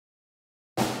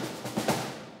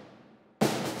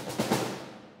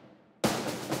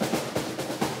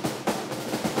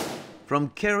From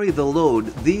Carry the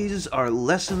Load, these are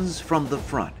lessons from the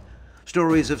front.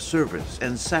 Stories of service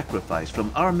and sacrifice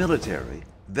from our military,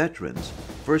 veterans,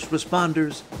 first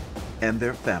responders, and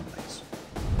their families.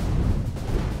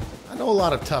 I know a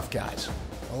lot of tough guys,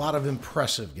 a lot of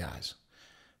impressive guys.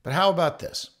 But how about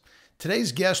this?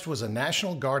 Today's guest was a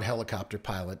National Guard helicopter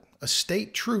pilot, a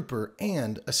state trooper,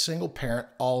 and a single parent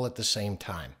all at the same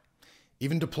time.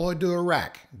 Even deployed to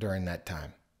Iraq during that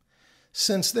time.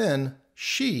 Since then,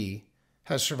 she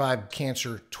has survived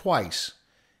cancer twice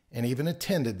and even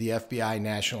attended the FBI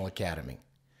National Academy.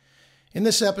 In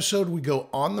this episode, we go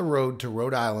on the road to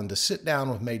Rhode Island to sit down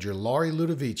with Major Laurie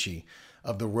Ludovici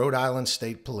of the Rhode Island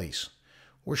State Police,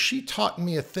 where she taught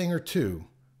me a thing or two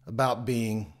about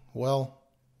being, well,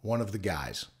 one of the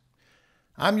guys.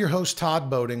 I'm your host, Todd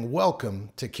Boating.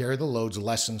 Welcome to Carry the Load's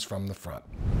Lessons from the Front.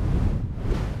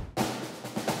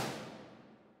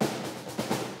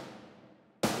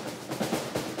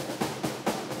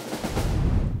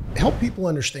 Help people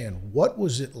understand, what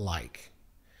was it like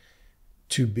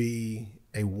to be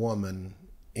a woman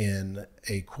in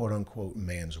a quote-unquote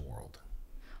man's world?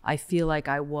 I feel like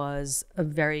I was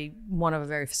one of a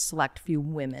very select few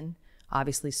women,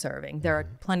 obviously serving. There are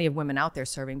plenty of women out there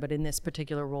serving, but in this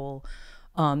particular role,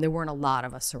 there weren't a lot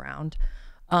of us around.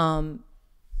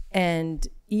 And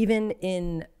even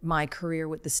in my career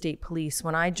with the state police,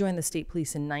 when I joined the state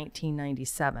police in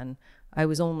 1997, I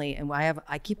was only, and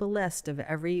I keep a list of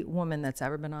every woman that's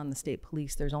ever been on the state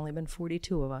police. There's only been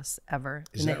 42 of us ever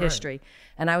in the history. Right?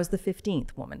 And I was the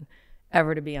 15th woman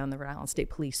ever to be on the Rhode Island State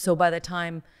Police. So by the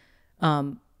time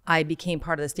I became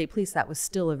part of the state police, that was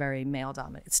still a very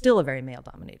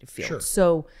male-dominated field. Sure.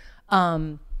 So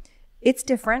it's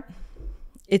different.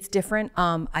 It's different.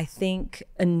 I think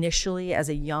initially as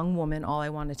a young woman, all I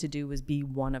wanted to do was be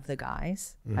one of the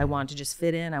guys. I wanted to just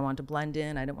fit in. I wanted to blend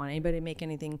in. I didn't want anybody to make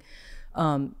anything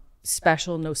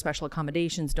special, no special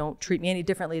accommodations. Don't treat me any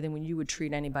differently than when you would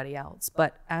treat anybody else.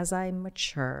 But as I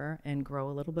mature and grow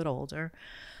a little bit older,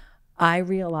 I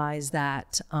realize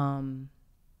that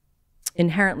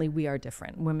inherently we are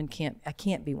different. I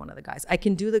can't be one of the guys. I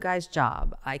can do the guy's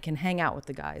job. I can hang out with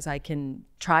the guys. I can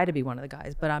try to be one of the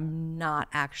guys, but I'm not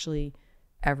actually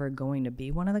ever going to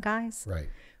be one of the guys.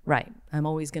 Right. I'm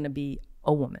always going to be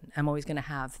a woman. I'm always going to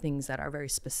have things that are very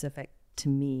specific to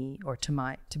me or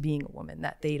to being a woman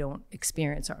that they don't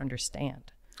experience or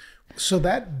understand. So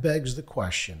that begs the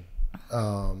question,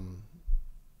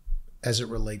 as it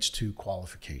relates to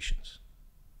qualifications.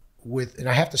 And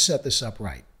I have to set this up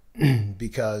right.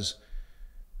 Because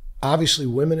obviously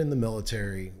women in the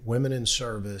military, women in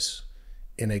service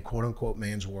in a quote-unquote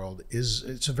man's world,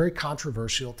 it's a very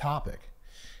controversial topic.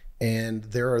 And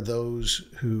there are those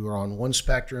who are on one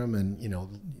spectrum and,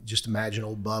 just imagine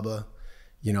old Bubba,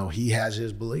 he has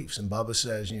his beliefs and Bubba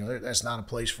says, that's not a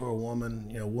place for a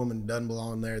woman, a woman doesn't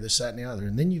belong there, this, that, and the other.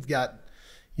 And then you've got,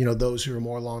 those who are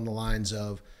more along the lines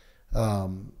of,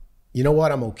 you know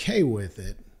what, I'm okay with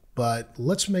it, but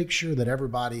let's make sure that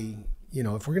everybody,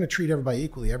 if we're going to treat everybody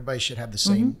equally, everybody should have the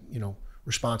same,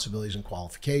 responsibilities and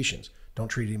qualifications. Don't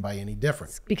treat anybody any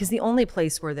different. Because the only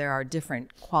place where there are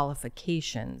different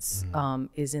qualifications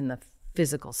is in the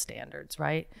physical standards,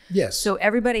 right? Yes. So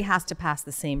everybody has to pass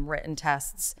the same written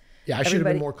tests. Yeah, I should have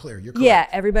been more clear. You're correct. Yeah,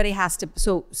 everybody has to.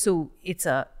 So it's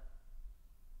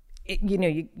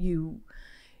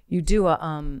you do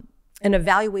an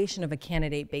evaluation of a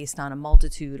candidate based on a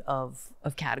multitude of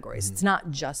categories. It's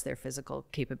not just their physical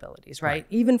capabilities, right?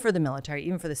 Even for the military,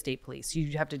 even for the state police,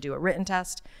 you have to do a written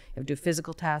test, you have to do a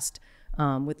physical test.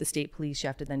 With the state police, you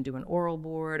have to then do an oral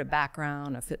board, a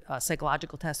background, a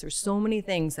psychological test. There's so many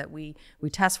things that we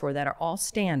test for that are all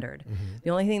standard. The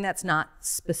only thing that's not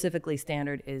specifically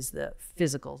standard is the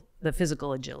physical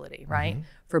agility, right?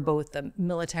 For both the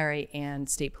military and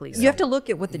state police. You have to look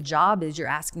at what the job is you're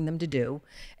asking them to do,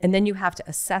 and then you have to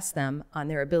assess them on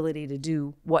their ability to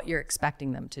do what you're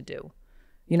expecting them to do.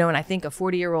 And I think a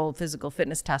 40-year-old physical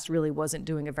fitness test really wasn't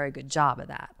doing a very good job of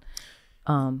that.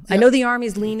 I know the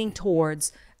Army's leaning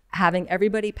towards having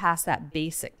everybody pass that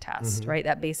basic test, right?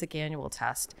 That basic annual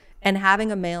test, and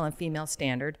having a male and female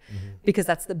standard, because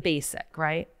that's the basic,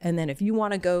 right? And then if you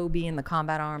want to go be in the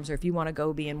combat arms, or if you want to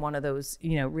go be in one of those,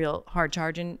 real hard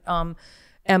charging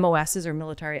MOSs or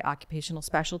military occupational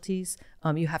specialties,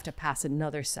 you have to pass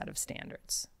another set of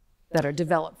standards that are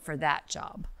developed for that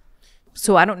job.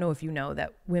 So I don't know if you know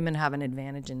that women have an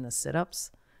advantage in the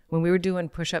sit-ups. When we were doing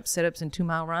push-ups, sit-ups, and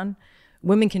 2-mile run,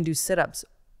 women can do sit-ups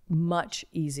much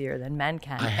easier than men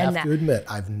can. I have to admit,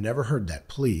 I've never heard that.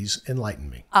 Please enlighten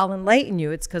me. I'll enlighten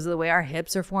you. It's because of the way our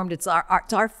hips are formed. It's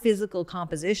our physical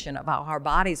composition of how our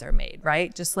bodies are made,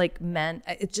 right? Just like men,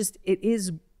 it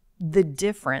is the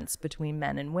difference between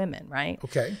men and women, right?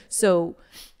 Okay. So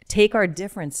take our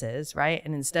differences, right?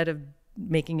 And instead of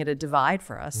making it a divide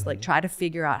for us, like try to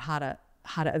figure out how to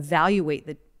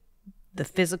evaluate the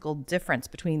physical difference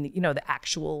between the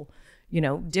actual,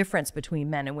 difference between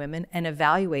men and women, and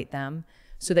evaluate them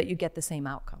so that you get the same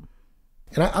outcome.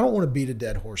 And I don't want to beat a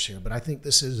dead horse here, but I think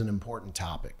this is an important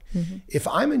topic. If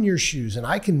I'm in your shoes and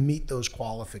I can meet those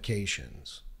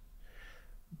qualifications,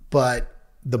 but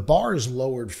the bar is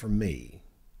lowered for me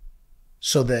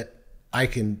so that I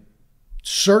can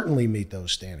certainly meet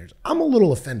those standards, I'm a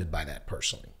little offended by that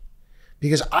personally,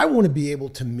 because I want to be able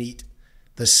to meet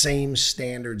the same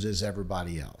standards as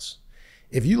everybody else.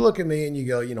 If you look at me and you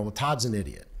go, well, Todd's an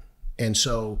idiot, and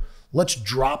so let's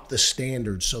drop the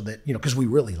standards so that, because we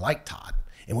really like Todd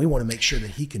and we want to make sure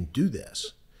that he can do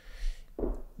this.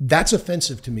 That's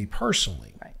offensive to me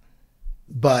personally. Right.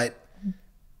 But,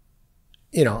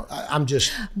 I'm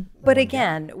just. But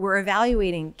again, we're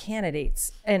evaluating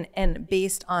candidates and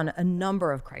based on a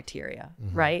number of criteria,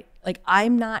 right? Like,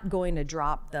 I'm not going to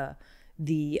drop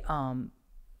the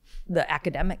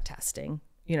academic testing,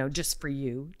 just for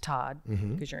you, Todd,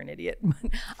 because you're an idiot.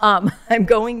 I'm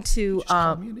going to. Just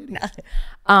call me an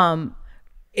idiot.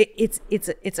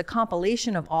 It's a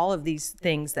compilation of all of these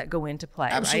things that go into play,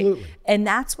 Absolutely. Right? And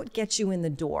that's what gets you in the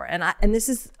door. And this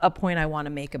is a point I want to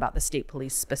make about the state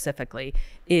police specifically,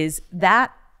 is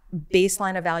that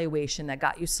baseline evaluation that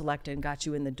got you selected and got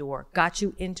you in the door, got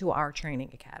you into our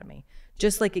training academy,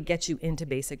 just like it gets you into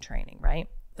basic training, right?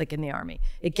 Like in the Army,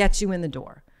 it gets you in the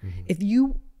door.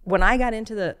 When I got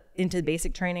into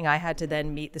basic training, I had to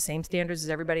then meet the same standards as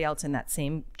everybody else in that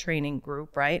same training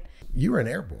group, right? You were an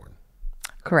airborne.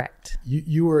 Correct.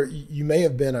 You may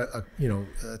have been a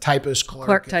typist,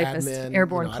 clerk typist, admin,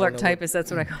 airborne clerk typist.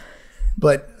 That's what I call it.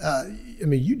 But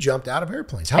you jumped out of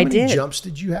airplanes. How many jumps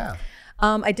did you have?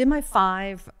 I did my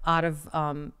 5 out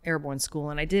of airborne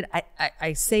school, and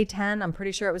I say 10. I'm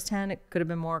pretty sure it was 10. It could have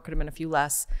been more. It could have been a few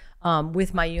less.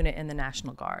 With my unit in the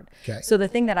National Guard. Okay. So the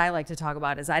thing that I like to talk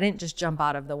about is I didn't just jump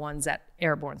out of the ones at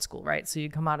airborne school, right? So you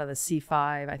come out of the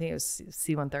C5, I think it was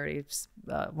C-130,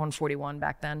 141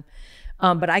 back then.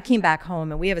 But I came back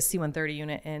home, and we have a C-130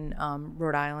 unit in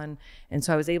Rhode Island. And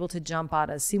so I was able to jump out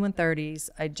of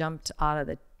C-130s. I jumped out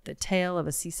of the tail of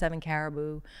a C-7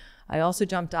 Caribou. I also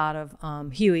jumped out of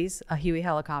Hueys, a Huey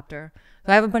helicopter.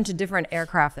 So I have a bunch of different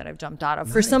aircraft that I've jumped out of.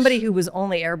 Nice. For somebody who was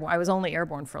only airborne, I was only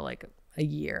airborne for like a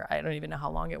year. I don't even know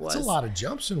how long it was. That's a lot of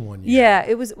jumps in 1 year. Yeah,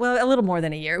 it was, well, a little more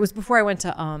than a year. It was before I went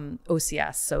to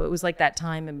OCS. So it was like that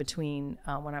time in between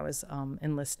when I was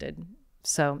enlisted.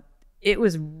 So it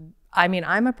was,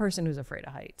 I'm a person who's afraid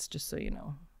of heights, just so you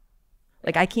know.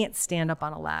 Like, I can't stand up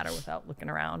on a ladder without looking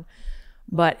around.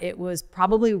 But it was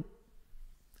probably,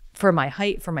 for my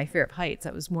fear of heights,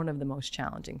 that was one of the most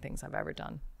challenging things I've ever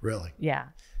done. Really? Yeah.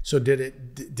 So did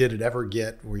it ever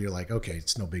get where you're like, okay,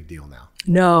 it's no big deal now?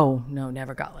 No,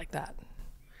 never got like that.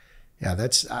 Yeah,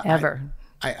 that's ever.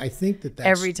 I think that's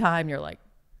every time you're like,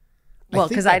 well,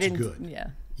 because I didn't. Good. Yeah.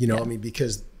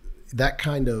 Because that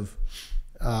kind of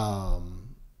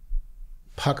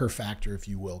pucker factor, if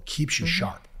you will, keeps you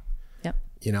sharp. Yep.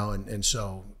 And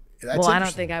so. That's well, I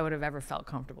don't think I would have ever felt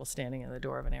comfortable standing in the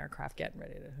door of an aircraft getting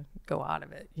ready to go out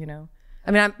of it.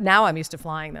 I'm used to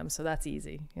flying them, so that's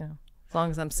easy. As long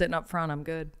as I'm sitting up front, I'm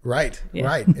good. Right, yeah.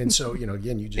 Right. And so,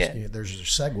 again, you just there's your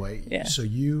segue. Yeah. So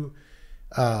you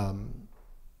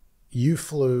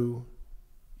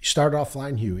started off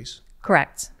flying Hueys.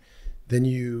 Correct. Then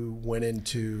you went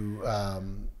into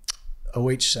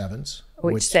OH-7s.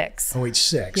 OH-6.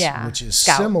 OH-6, yeah. which is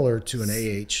Scout. Similar to an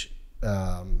AH.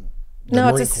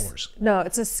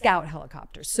 It's a Scout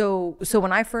helicopter. So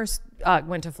when I first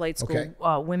went to flight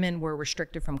school, women were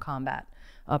restricted from combat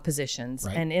positions.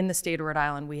 Right. And in the state of Rhode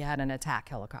Island, we had an attack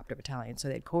helicopter battalion. So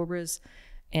they had Cobras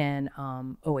and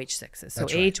OH-6s. So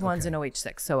AH-1s and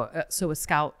OH-6. So a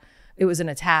Scout, it was an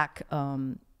attack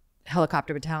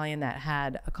helicopter battalion that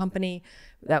had a company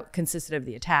that consisted of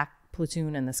the attack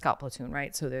platoon and the scout platoon,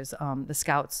 right? So there's the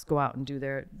scouts go out and do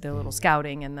their little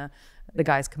scouting, and the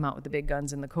guys come out with the big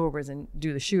guns and the Cobras and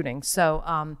do the shooting. So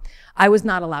I was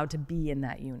not allowed to be in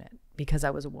that unit because I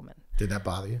was a woman. Did that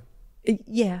bother you?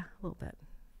 Yeah, a little bit.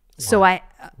 Why? So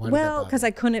Why because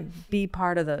I couldn't be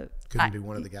part of the. Couldn't be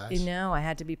one of the guys? I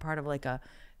had to be part of like a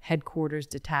headquarters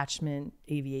detachment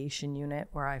aviation unit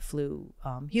where I flew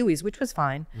Hueys, which was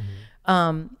fine.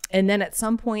 Mm-hmm. And then at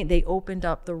some point they opened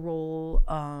up the role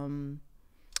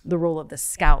of the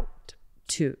scout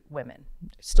to women.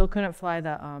 Still couldn't fly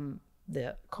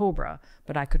the Cobra,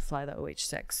 but I could fly the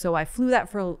OH-6. So I flew that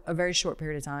for a very short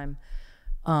period of time.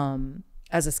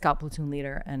 as a scout platoon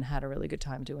leader and had a really good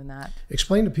time doing that.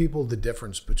 Explain to people the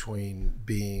difference between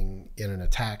being in an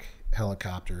attack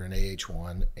helicopter, an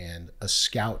AH-1, and a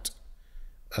scout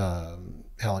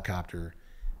helicopter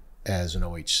as an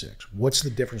OH-6. What's the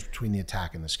difference between the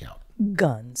attack and the scout?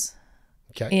 Guns,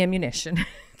 okay, ammunition,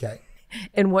 okay,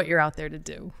 and what you're out there to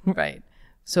do, right?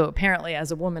 So apparently,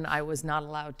 as a woman, I was not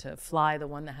allowed to fly the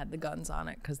one that had the guns on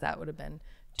it because that would have been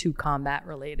too combat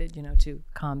related, too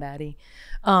combat-y.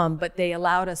 But they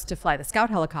allowed us to fly the scout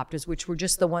helicopters, which were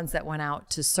just the ones that went out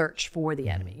to search for the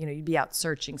enemy. You'd be out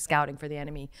searching, scouting for the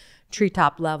enemy.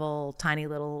 Treetop level, tiny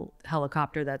little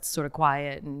helicopter that's sort of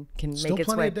quiet and can still make its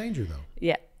way. Still plenty of danger,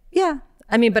 though. Yeah.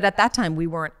 I mean, but at that time we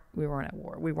weren't at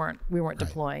war. We weren't right.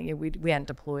 deploying. We hadn't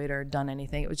deployed or done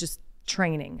anything. It was just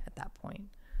training at that point.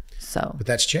 So. But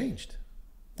that's changed.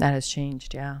 That has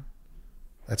changed. Yeah.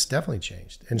 That's definitely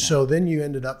changed. And so then you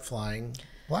ended up flying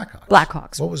Blackhawks.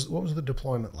 Blackhawks. What was the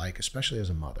deployment like, especially as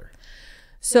a mother?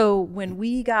 So when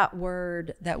we got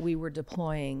word that we were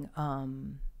deploying,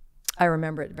 I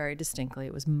remember it very distinctly.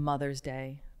 It was Mother's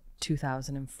Day,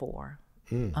 2004.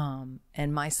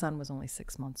 And my son was only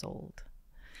 6 months old.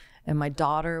 And my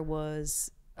daughter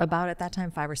was about, at that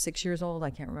time, 5 or 6 years old. I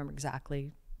can't remember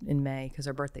exactly, in May, because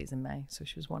her birthday's in May. So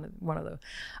she was one of those.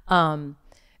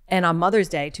 And on Mother's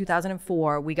Day,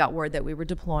 2004, we got word that we were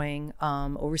deploying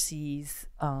overseas.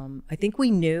 I think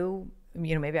we knew,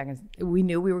 we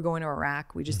knew we were going to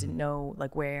Iraq. We just didn't know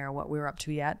like where or what we were up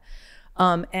to yet.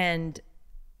 And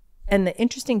the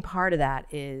interesting part of that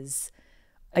is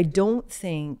I don't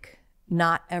think,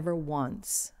 not ever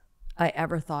once, I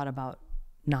ever thought about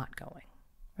not going,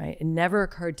 right? It never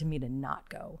occurred to me to not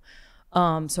go.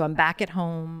 So I'm back at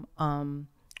home.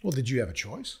 Well, did you have a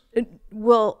choice?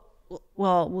 Well,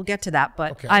 we'll get to that,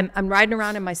 but okay. I'm riding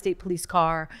around in my state police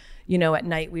car. At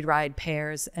night we'd ride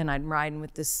pairs, and I'm riding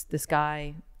with this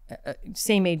guy,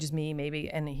 same age as me maybe,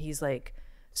 and he's like,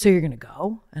 "So you're gonna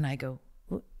go?" And I go,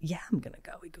 "Well, yeah, I'm gonna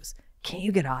go." He goes, "Can't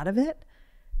you get out of it?"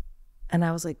 And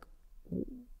I was like,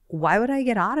 "Why would I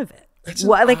get out of it?" That's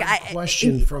an odd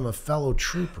question from a fellow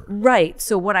trooper. Right.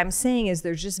 So what I'm saying is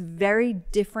there's just very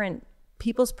different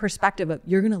people's perspective of,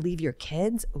 you're going to leave your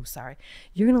kids? Oh, sorry.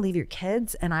 You're going to leave your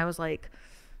kids? And I was like,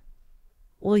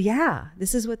 well, yeah,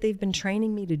 this is what they've been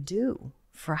training me to do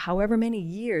for however many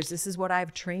years. This is what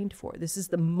I've trained for. This is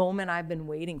the moment I've been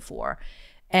waiting for.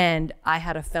 And I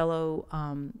had a fellow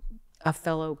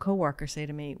coworker say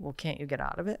to me, well, can't you get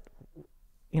out of it?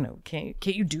 Can't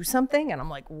you do something? And I'm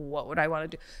like, what would I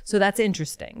want to do? So that's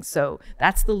interesting. So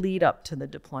that's the lead up to the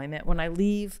deployment. When I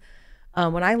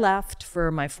left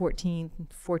for my 14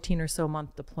 or so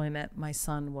month deployment, my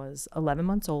son was 11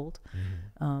 months old.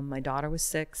 My daughter was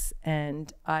 6,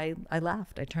 and I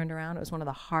left. I turned around. It was one of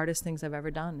the hardest things I've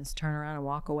ever done, is turn around and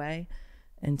walk away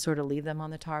and sort of leave them on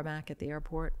the tarmac at the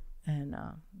airport and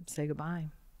say goodbye.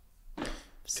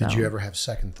 Did you ever have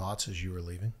second thoughts as you were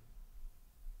leaving?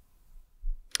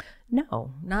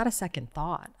 No, not a second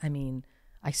thought. I mean,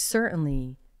 I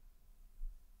certainly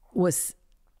was.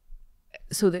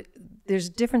 So there's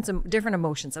different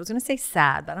emotions. I was going to say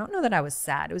sad, but I don't know that I was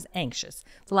sad. It was anxious.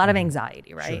 It's a lot of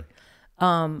anxiety, right?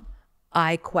 Sure.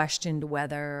 I questioned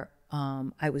whether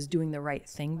I was doing the right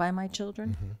thing by my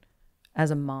children as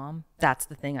a mom. That's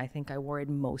the thing I think I worried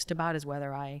most about, is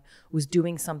whether I was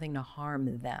doing something to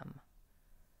harm them,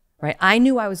 right? I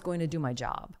knew I was going to do my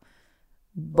job.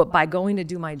 But by going to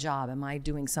do my job, am I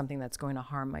doing something that's going to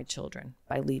harm my children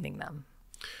by leaving them?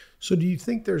 So do you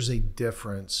think there's a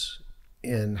difference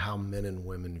in how men and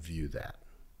women view that?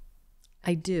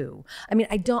 I do. I mean,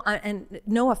 I don't, and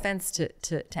no offense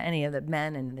to any of the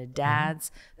men and the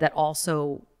dads that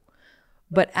also,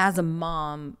 but as a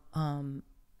mom,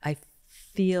 I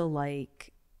feel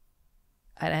like,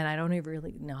 and I don't even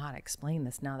really know how to explain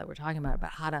this now that we're talking about it, but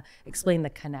how to explain the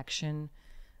connection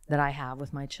that I have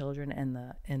with my children and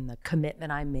the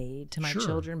commitment I made to my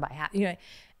children by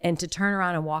and to turn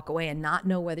around and walk away and not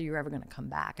know whether you're ever going to come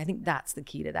back. I think that's the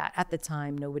key to that. At the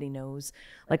time, nobody knows.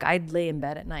 Like, I'd lay in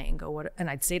bed at night and go, and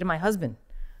I'd say to my husband,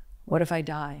 what if I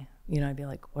die? I'd be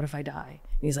like, what if I die?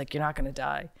 And he's like, you're not going to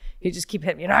die. He'd just keep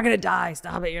hitting me. You're not going to die.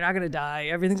 Stop it. You're not going to die.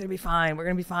 Everything's going to be fine. We're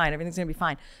going to be fine. Everything's going to be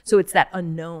fine. So it's that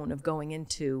unknown of going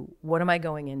into, what am I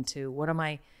going into? What am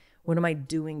I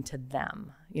doing to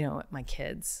them? My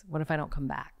kids. What if I don't come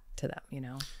back to them?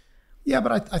 Yeah,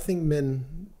 but I think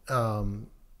men.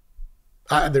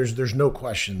 There's no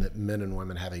question that men and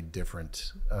women have a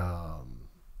different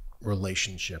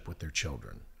relationship with their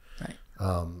children. Right.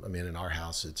 I mean, in our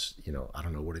house, it's I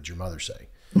don't know, what did your mother say?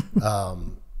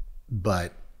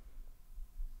 But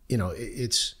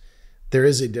there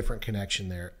is a different connection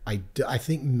there. I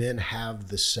think men have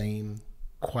the same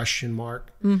question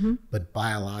mark, but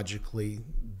biologically,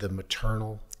 the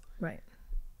maternal Right.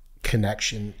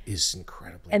 connection is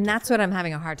incredibly And that's what I'm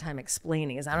having a hard time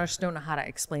explaining is I just don't know how to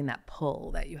explain that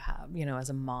pull that you have, as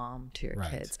a mom to your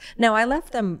kids. Now, I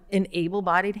left them in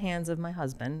able-bodied hands of my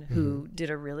husband, who did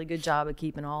a really good job of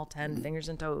keeping all 10 fingers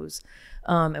and toes.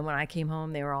 And when I came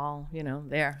home, they were all,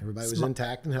 there. Everybody was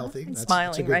intact and healthy. That's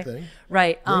smiling, a good right? thing.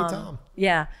 Right. Yay, Tom.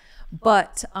 Yeah.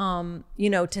 But,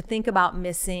 to think about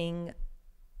missing,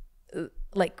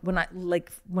 like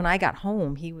when I got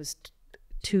home, he was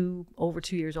over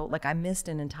 2 years old. Like I missed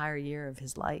an entire year of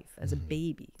his life as a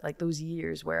baby. Like those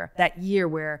years where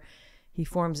he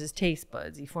forms his taste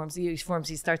buds,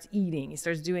 he starts eating, he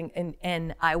starts doing,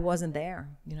 and I wasn't there,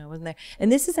 I wasn't there.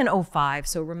 And this is in 2005.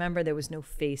 So remember, there was no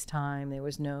FaceTime. There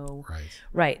was no,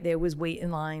 right. There was wait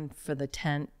in line for the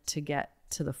tent to get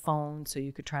to the phone so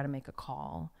you could try to make a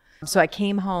call. So I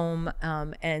came home,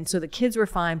 and so the kids were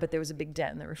fine, but there was a big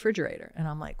dent in the refrigerator. And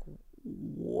I'm like,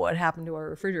 what happened to our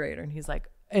refrigerator? And he's like,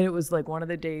 and it was like one of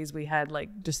the days we had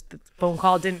like just the phone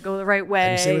call didn't go the right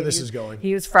way. I can see where this is going.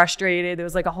 He was frustrated. There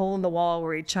was like a hole in the wall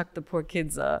where he chucked the poor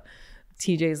kid's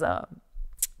TJ's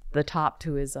the top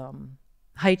to his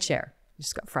high chair. He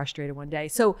just got frustrated one day.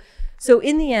 So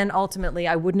in the end, ultimately,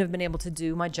 I wouldn't have been able to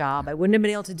do my job. I wouldn't have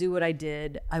been able to do what I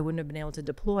did. I wouldn't have been able to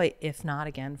deploy if not,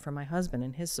 again, for my husband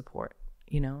and his support.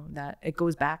 That it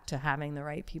goes back to having the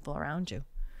right people around you.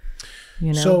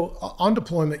 So on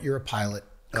deployment, you're a pilot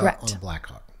on a Black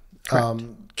Hawk.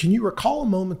 Can you recall a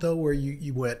moment, though, where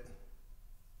you went,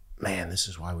 man, this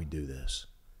is why we do this?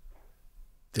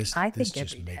 This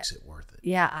just makes it worth it.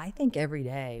 Yeah, I think every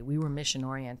day we were mission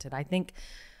oriented. I think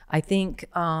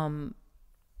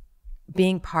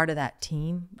being part of that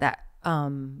team,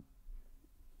 and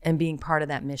being part of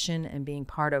that mission and being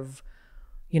part of,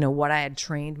 what I had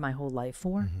trained my whole life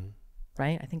for.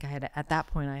 Right. I think at that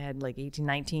point I had like 18,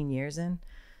 19 years in.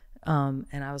 And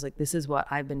I was like, this is what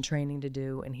I've been training to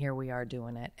do. And here we are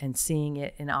doing it and seeing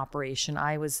it in operation.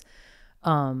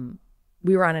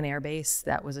 We were on an air base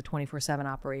that was a 24/7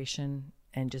 operation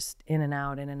and just in and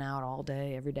out all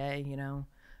day, every day.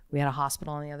 We had a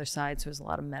hospital on the other side. So there's a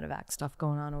lot of medevac stuff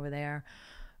going on over there.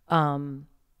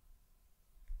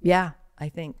 Yeah, I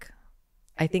think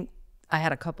I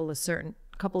had a couple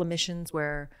of missions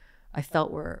where I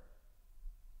felt were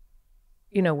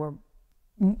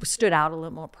stood out a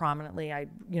little more prominently. I,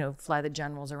 fly the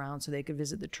generals around so they could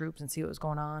visit the troops and see what was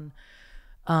going on.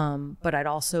 But I'd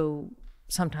also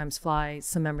sometimes fly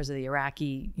some members of the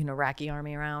Iraqi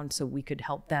army around so we could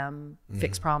help them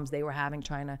fix problems they were having,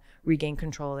 trying to regain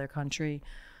control of their country.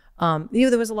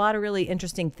 There was a lot of really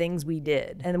interesting things we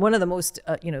did. And one of the most,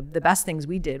 the best things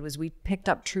we did was we picked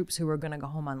up troops who were going to go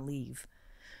home on leave.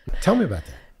 Tell me about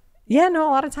that. Yeah, no,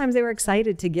 a lot of times they were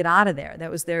excited to get out of there.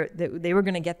 That was they were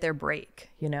going to get their break,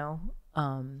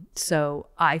 So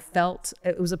I felt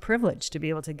it was a privilege to be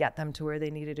able to get them to where they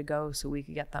needed to go so we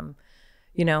could get them,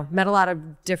 met a lot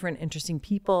of different interesting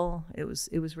people. It was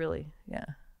really, yeah.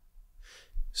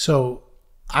 So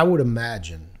I would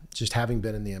imagine, just having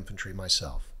been in the infantry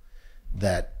myself,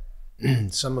 that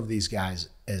some of these guys,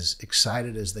 as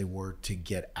excited as they were to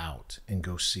get out and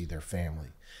go see their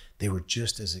family, they were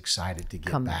just as excited to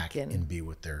get back and be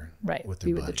with their with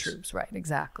the troops. Right,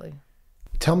 exactly.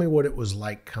 Tell me what it was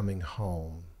like coming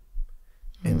home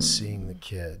and seeing the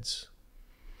kids.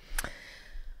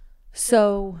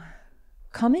 So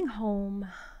coming home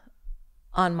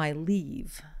on my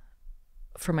leave,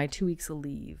 for my 2 weeks of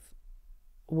leave,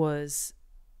 was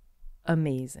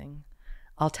amazing.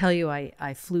 I'll tell you,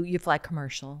 I flew, you fly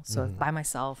commercial, so by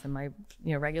myself in my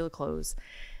regular clothes.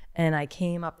 And I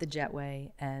came up the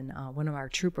jetway, and one of our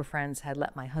trooper friends had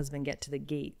let my husband get to the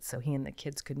gate so he and the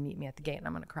kids could meet me at the gate. And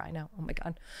I'm going to cry now. Oh, my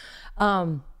God.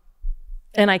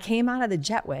 And I came out of the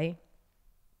jetway,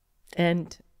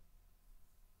 and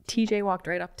TJ walked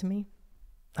right up to me.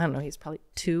 I don't know, he's probably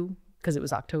 2 because it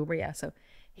was October. Yeah, so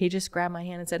he just grabbed my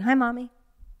hand and said, "Hi, Mommy."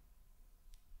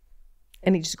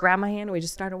 And he just grabbed my hand, and we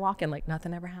just started walking like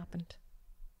nothing ever happened.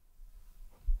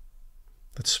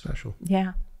 That's special.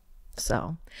 Yeah.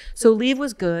 So leave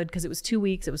was good because it was 2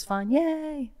 weeks. It was fun.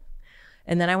 Yay.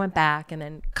 And then I went back, and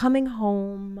then coming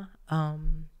home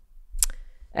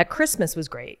at Christmas was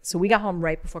great. So we got home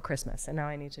right before Christmas, and now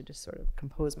I need to just sort of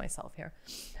compose myself here.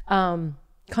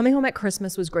 Coming home at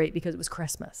Christmas was great because it was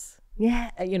Christmas. Yeah.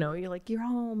 You're like, you're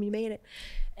home, you made it.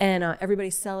 And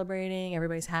everybody's celebrating,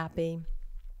 everybody's happy.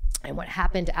 And what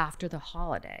happened after the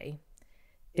holiday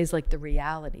is like the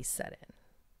reality set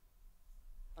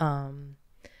in.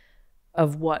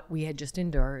 Of what we had just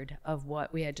endured, of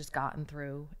what we had just gotten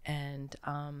through. And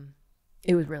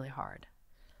it was really hard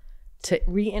to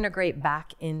reintegrate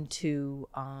back into,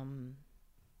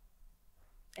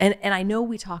 and I know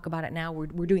we talk about it now,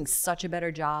 we're doing such a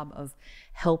better job of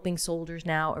helping soldiers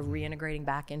now, of reintegrating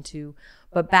back into,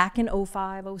 but back in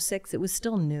 05, 06, it was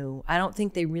still new. I don't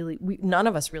think none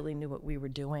of us really knew what we were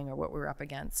doing or what we were up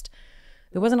against.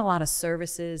 There wasn't a lot of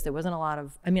services. There wasn't a lot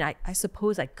of, I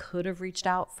suppose I could have reached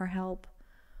out for help,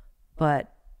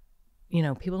 but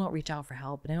people don't reach out for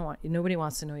help. Nobody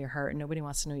wants to know you're hurt, and nobody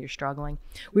wants to know you're struggling.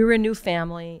 We were a new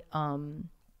family.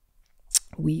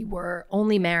 We were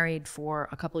only married for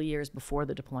a couple of years before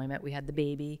the deployment. We had the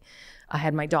baby. I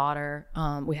had my daughter.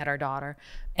 We had our daughter.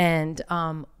 And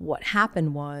what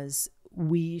happened was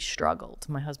we struggled.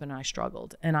 My husband and I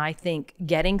struggled. And I think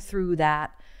getting through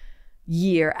that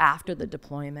year after the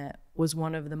deployment was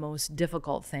one of the most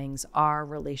difficult things our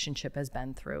relationship has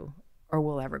been through or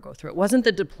will ever go through. It wasn't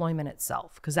the deployment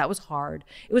itself, because that was hard.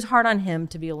 It was hard on him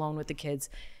to be alone with the kids.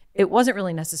 It wasn't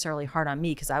really necessarily hard on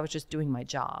me because I was just doing my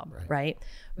job, right?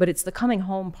 But it's the coming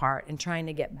home part and trying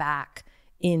to get back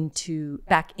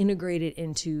integrated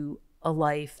into a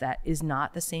life that is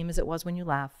not the same as it was when you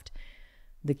left.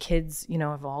 The kids,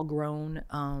 have all grown.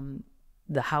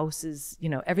 The house is,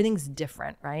 everything's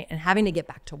different, right? And having to get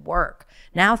back to work.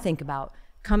 Now think about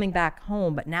coming back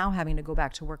home, but now having to go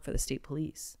back to work for the state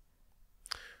police,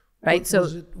 right?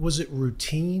 Was it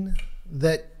routine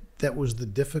that was the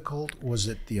difficult? Was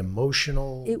it the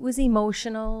emotional? It was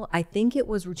emotional. I think it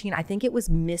was routine. I think it was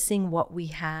missing what we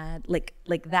had, like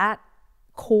that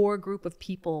core group of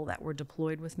people that were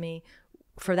deployed with me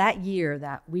for that year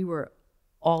that we were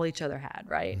all each other had,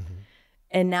 right? Mm-hmm.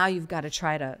 And now you've got to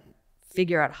try to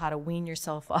figure out how to wean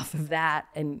yourself off of that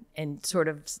and sort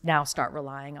of now start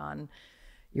relying on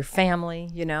your family,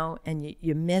 and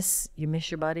you miss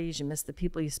your buddies, you miss the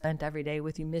people you spent every day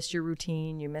with, you miss your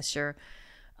routine, you miss your,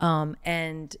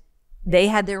 and they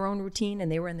had their own routine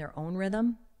and they were in their own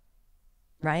rhythm,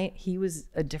 right? He was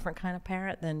a different kind of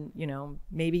parent than,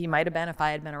 maybe he might have been if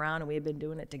I had been around and we had been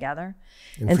doing it together.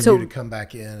 And for you to come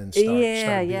back in and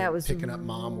start picking up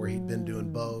mom where he'd been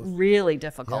doing both. Really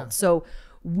difficult. Yeah. So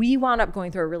we wound up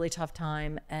going through a really tough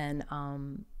time, and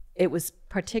it was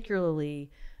particularly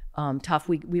tough.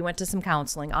 We went to some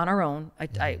counseling on our own.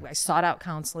 I sought out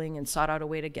counseling and sought out a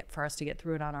way for us to get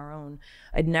through it on our own.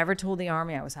 I'd never told the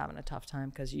Army I was having a tough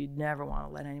time, because you'd never want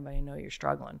to let anybody know you're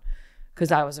struggling,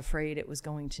 because I was afraid it was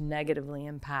going to negatively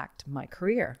impact my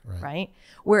career, right?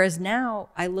 Whereas now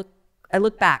I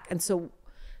look back, and so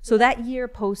that year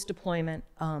post deployment,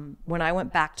 when I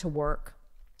went back to work,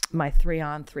 my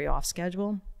 3-on, 3-off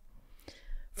schedule,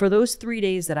 for those 3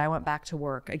 days that I went back to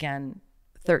work, again,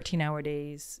 13-hour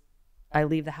days. I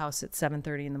leave the house at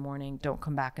 7:30 in the morning, don't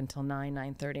come back until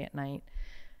 9:30 at night.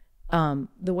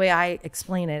 The way I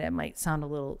explain it, it might sound a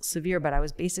little severe, but I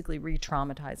was basically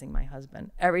re-traumatizing my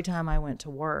husband. Every time I went to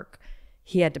work,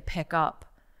 he had to pick up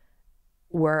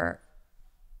where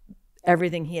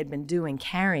everything he had been doing,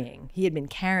 he had been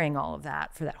carrying all of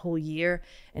that for that whole year.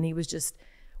 And he was just,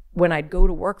 when I'd go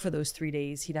to work for those 3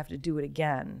 days, he'd have to do it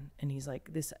again. And he's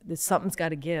like, this something's got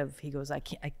to give. He goes, I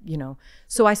can't,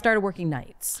 So I started working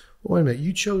nights. Wait a minute.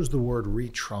 You chose the word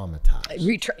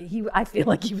re-traumatize. I feel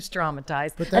like he was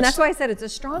traumatized. And that's why I said it's a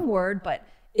strong word, but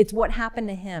it's what happened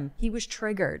to him. He was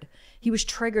triggered. He was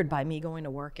triggered by me going to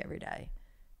work every day.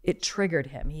 It triggered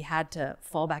him. He had to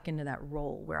fall back into that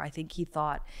role where I think he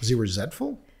thought. Was he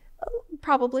resentful?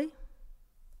 Probably.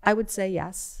 I would say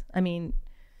yes.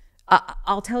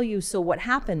 I'll tell you, so what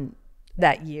happened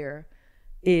that year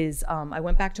is I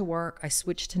went back to work. I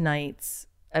switched to nights.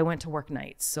 I went to work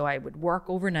nights. So I would work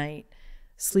overnight,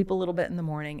 sleep a little bit in the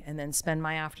morning, and then spend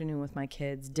my afternoon with my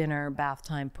kids, dinner, bath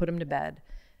time, put them to bed,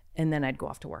 and then I'd go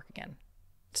off to work again.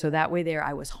 So that way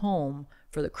I was home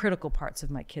for the critical parts of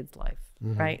my kid's life,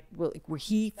 right? Where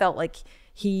he felt like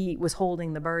he was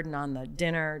holding the burden on the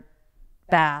dinner,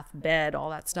 bath, bed, all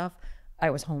that stuff. I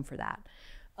was home for that.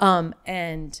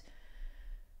 And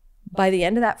by the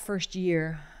end of that first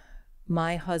year,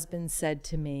 my husband said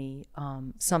to me,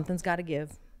 something's got to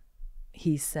give.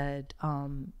 He said,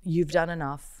 you've done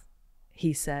enough.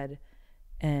 He said,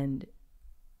 and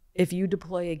if you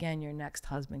deploy again, your next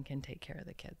husband can take care of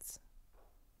the kids.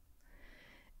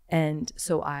 And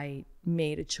so I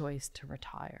made a choice to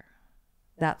retire.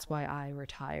 That's why I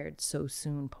retired so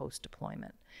soon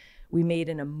post-deployment. We made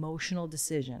an emotional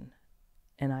decision,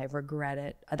 and I regret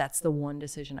it. That's the one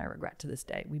decision I regret to this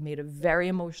day. We made a very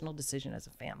emotional decision as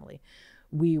a family.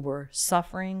 We were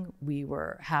suffering, we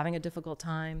were having a difficult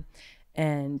time,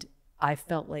 and I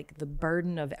felt like the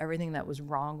burden of everything that was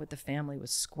wrong with the family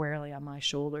was squarely on my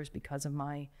shoulders because of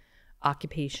my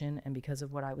occupation and because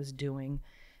of what I was doing.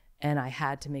 And I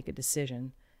had to make a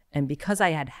decision. And because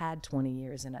I had had 20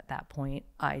 years, and at that point,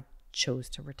 I chose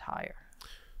to retire.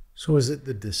 So is it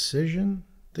the decision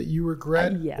that you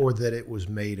regret Yeah. or that it was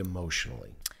made emotionally?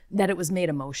 That it was made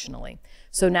emotionally.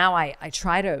 So now I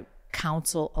try to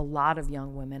counsel a lot of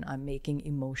young women on making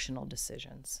emotional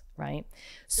decisions, right?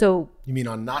 So You mean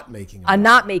on not making on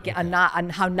not making, on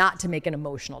how not to make an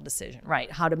emotional decision, right?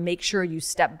 How to make sure you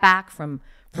step back from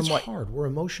That's what. hard. We're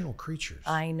emotional creatures.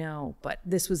 I know, but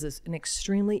this was an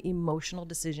extremely emotional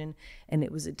decision, and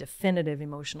it was a definitive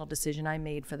emotional decision I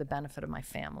made for the benefit of my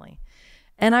family.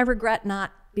 And I regret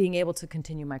not being able to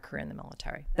continue my career in the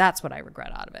military. That's what I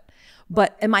regret out of it.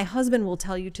 And my husband will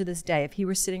tell you to this day, if he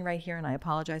were sitting right here, and I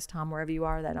apologize, Tom, wherever you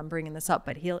are, that I'm bringing this up,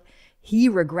 but he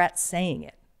regrets saying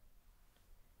it.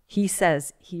 He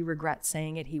says he regrets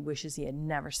saying it. He wishes he had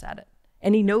never said it.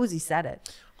 And he knows he said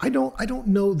it. I don't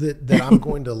know that I'm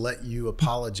going to let you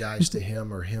apologize to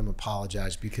him or him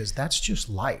apologize, because that's just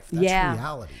life. That's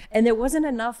reality. And there wasn't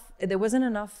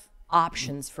enough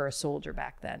options for a soldier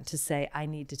back then to say, I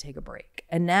need to take a break.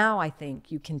 And now I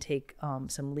think you can take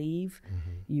some leave.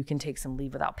 Mm-hmm. You can take some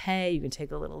leave without pay. You can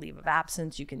take a little leave of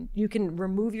absence. You can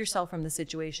remove yourself from the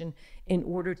situation in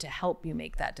order to help you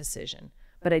make that decision.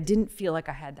 But I didn't feel like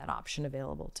I had that option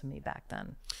available to me back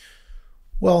then.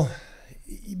 Well,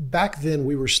 back then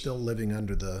we were still living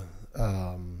under the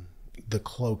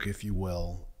cloak, if you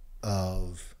will,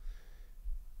 of,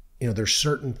 there's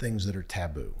certain things that are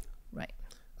taboo. Right.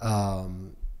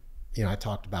 I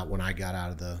talked about when I got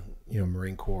out of the,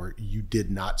 Marine Corps, you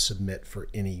did not submit for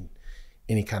any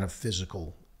kind of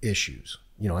physical issues,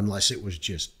 unless it was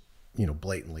just,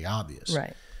 blatantly obvious.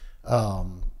 Right.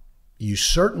 You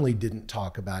certainly didn't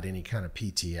talk about any kind of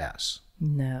PTS.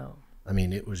 No. I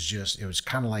mean, it was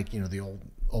kind of like, the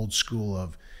old school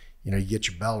of, you get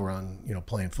your bell rung,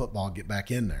 playing football, get back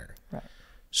in there. Right.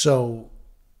 So,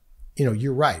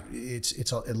 you're right.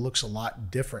 It looks a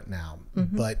lot different now,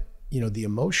 mm-hmm. But the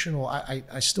emotional,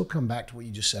 I still come back to what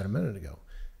you just said a minute ago.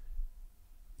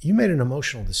 You made an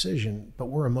emotional decision, but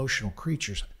we're emotional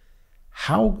creatures.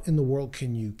 How in the world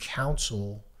can you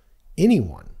counsel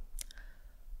anyone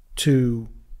to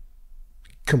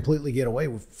completely get away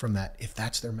from that if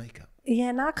that's their makeup?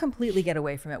 Yeah, not completely get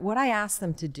away from it. What I asked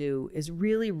them to do is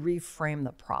really reframe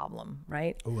the problem,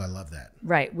 right? Oh, I love that.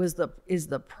 Right. Is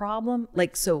the problem,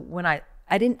 so when I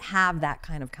didn't have that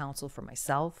kind of counsel for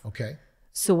myself. Okay.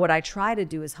 So what I try to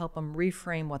do is help them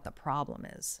reframe what the problem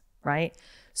is, right?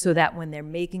 So that when they're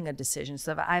making a decision,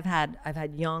 so I've had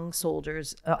young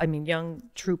soldiers, young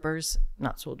troopers,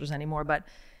 not soldiers anymore, but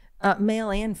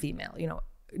male and female,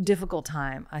 difficult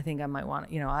time. I think I might want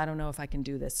to, I don't know if I can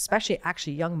do this, especially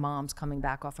actually young moms coming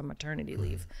back off of maternity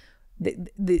leave.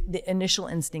 The initial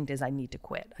instinct is I need to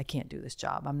quit. I can't do this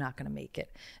job. I'm not going to make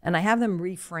it. And I have them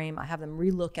reframe. I have them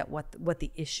relook at what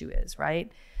the issue is,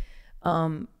 right?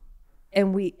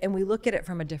 And we look at it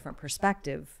from a different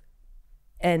perspective,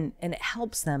 and it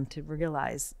helps them to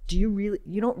realize, you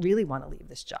don't really want to leave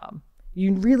this job.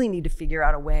 You really need to figure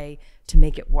out a way to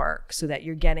make it work so that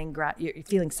you're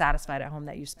feeling satisfied at home,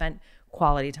 that you spent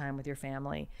quality time with your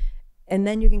family, and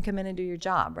then you can come in and do your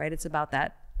job, right? It's about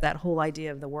that whole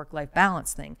idea of the work-life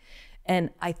balance thing. And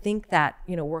I think that,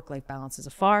 work-life balance is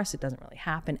a farce. It doesn't really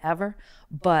happen ever.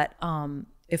 But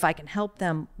if I can help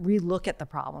them relook at the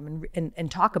problem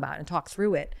and talk about it and talk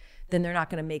through it, then they're not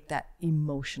going to make that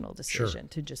emotional decision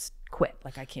to just quit.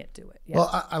 Like, I can't do it. Yeah.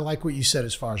 Well, I like what you said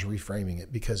as far as reframing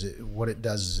it, because what it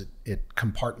does is it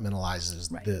compartmentalizes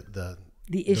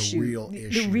the issue,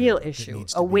 the real issue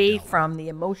away from the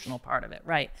emotional part of it.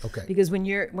 Right. Okay. Because when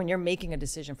you're making a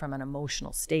decision from an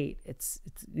emotional state, it's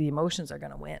the emotions are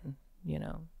going to win,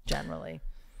 generally.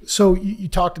 So you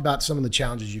talked about some of the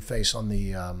challenges you face on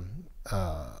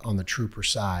the trooper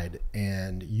side,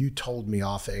 and you told me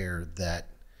off air that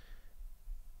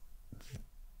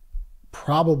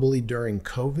probably during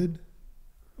COVID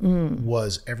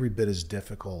was every bit as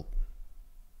difficult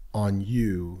on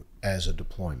you as a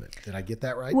deployment. Did I get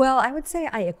that right? Well, I would say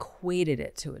I equated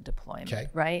it to a deployment,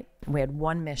 right? We had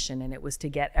one mission, and it was to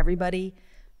get everybody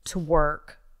to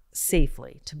work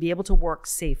safely, to be able to work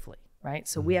safely, right?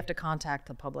 So we have to contact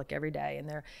the public every day,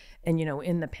 and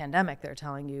in the pandemic, they're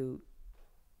telling you,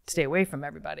 stay away from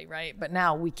everybody, right? But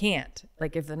now we can't.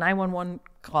 Like, if the 911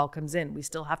 call comes in, we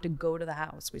still have to go to the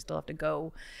house. We still have to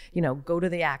go, go to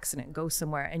the accident, go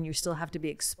somewhere, and you still have to be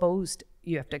exposed.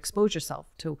 You have to expose yourself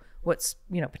to what's,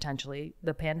 potentially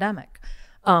the pandemic,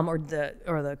 or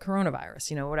the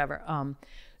coronavirus, whatever.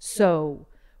 So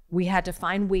we had to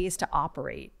find ways to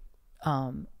operate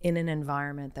in an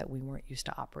environment that we weren't used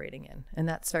to operating in, and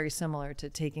that's very similar to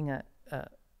taking a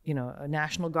a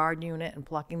National Guard unit and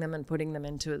plucking them and putting them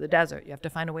into the desert. You have to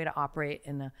find a way to operate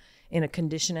in a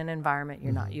condition and environment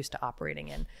you're not used to operating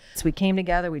in. So we came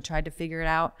together, we tried to figure it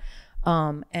out,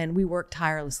 and we worked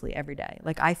tirelessly every day.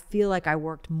 Like, I feel like I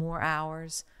worked more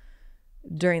hours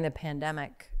during the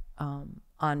pandemic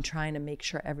on trying to make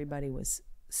sure everybody was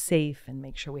safe and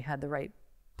make sure we had the right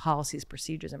policies,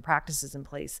 procedures, and practices in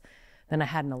place than I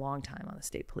had in a long time on the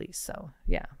state police. So,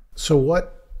 yeah. So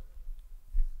what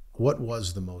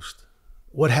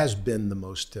has been the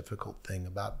most difficult thing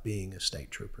about being a state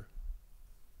trooper?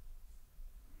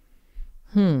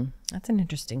 That's an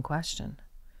interesting question.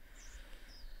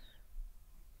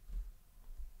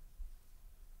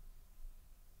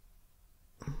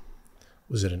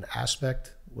 Was it an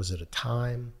aspect? Was it a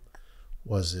time?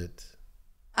 Was it?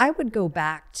 I would go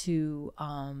back to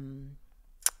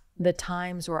the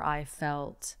times where I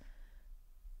felt,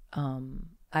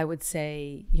 I would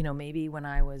say, maybe when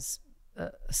I was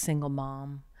a single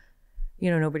mom,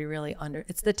 nobody really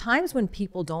it's the times when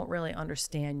people don't really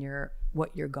understand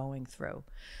what you're going through.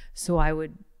 So I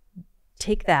would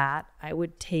take that. I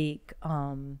would take,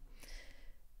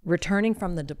 returning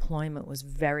from the deployment was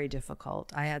very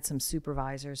difficult. I had some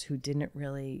supervisors who didn't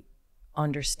really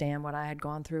understand what I had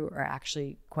gone through, or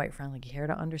actually, quite frankly, care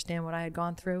to understand what I had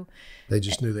gone through. They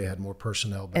just knew they had more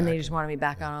personnel back. And they just wanted me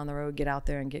back out on the road, get out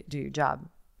there and do your job.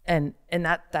 And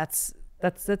that's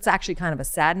actually kind of a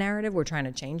sad narrative. We're trying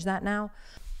to change that now.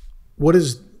 What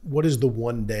is the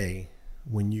one day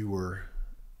when you were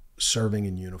serving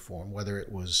in uniform, whether it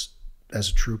was as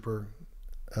a trooper,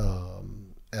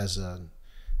 as a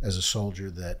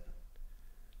soldier, that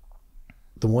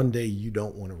the one day you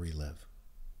don't want to relive?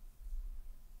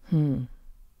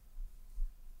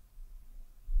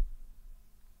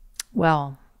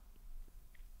 Well,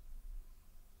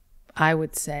 I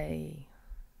would say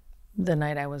the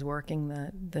night I was working,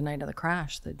 the night of the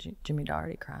crash, the Jimmy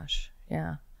Doherty crash.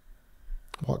 Yeah.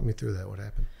 Walk me through that. What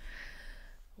happened?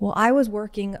 Well, I was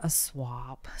working a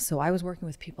swap, so I was working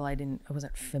with people I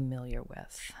wasn't familiar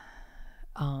with,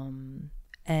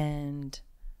 and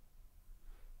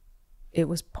it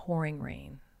was pouring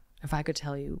rain. If I could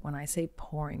tell you, when I say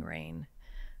pouring rain,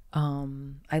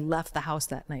 I left the house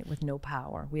that night with no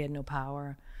power. We had no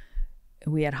power.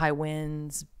 We had high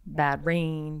winds, bad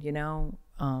rain,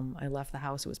 I left the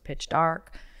house. It was pitch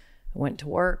dark. I went to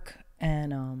work,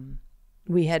 and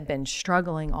we had been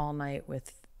struggling all night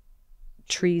with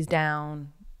trees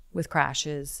down, with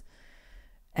crashes.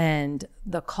 And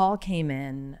the call came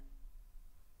in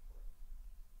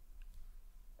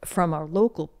from our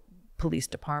local police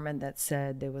department that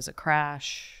said there was a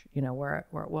crash, where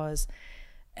it was.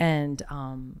 And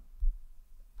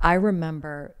I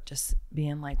remember just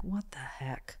being like, what the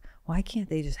heck? Why can't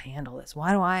they just handle this?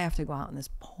 Why do I have to go out in this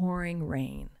pouring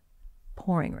rain,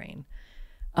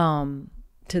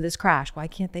 to this crash? Why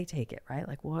can't they take it, right?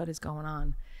 Like, what is going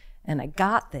on? And I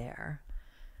got there,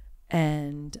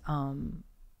 and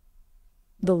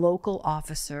the local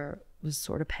officer was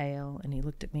sort of pale, and he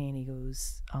looked at me and he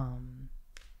goes,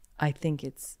 I think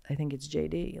it's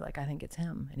JD. Like, I think it's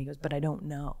him. And he goes, but I don't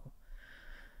know.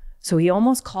 So he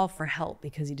almost called for help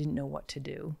because he didn't know what to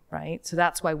do, right? So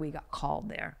that's why we got called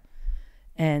there.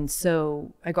 And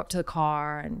so I go up to the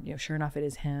car, and sure enough, it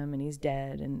is him, and he's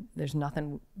dead, and there's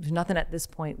nothing at this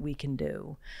point we can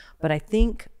do. But I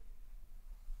think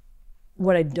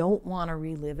what I don't want to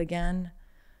relive again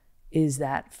is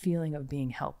that feeling of being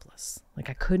helpless. Like,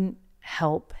 I couldn't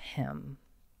help him.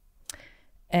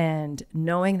 And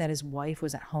knowing that his wife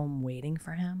was at home waiting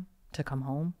for him to come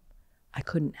home, I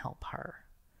couldn't help her.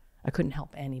 I couldn't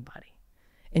help anybody.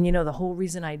 And the whole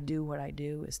reason I do what I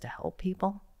do is to help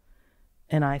people.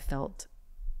 And I felt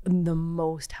the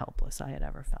most helpless I had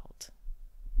ever felt.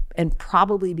 And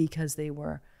probably because they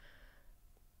were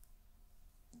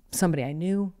somebody I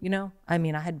knew, I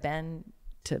mean, I had been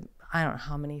to, I don't know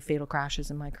how many fatal crashes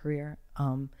in my career.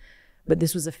 But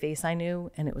this was a face I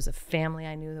knew, and it was a family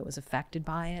I knew that was affected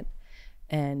by it.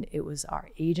 And it was our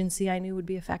agency I knew would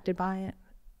be affected by it.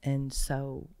 And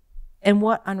so, and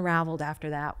what unraveled after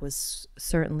that was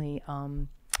certainly,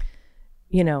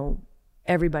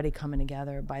 everybody coming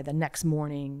together. By the next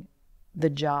morning, the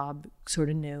job sort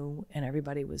of knew, and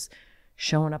everybody was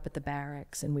showing up at the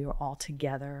barracks, and we were all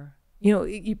together.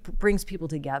 It brings people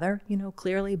together,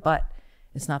 clearly, but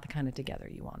it's not the kind of together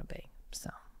you want to be. So.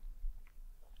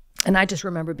 And I just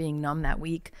remember being numb that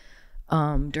week.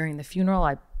 During the funeral,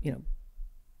 I,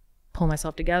 pulled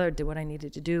myself together, did what I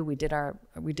needed to do. We did our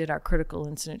critical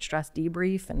incident stress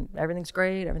debrief, and everything's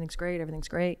great.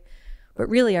 But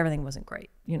really, everything wasn't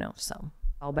great, so.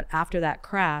 But after that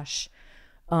crash,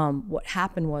 what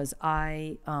happened was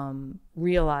I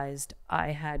realized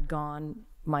I had gone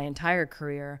my entire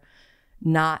career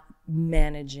not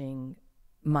managing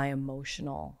my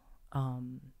emotional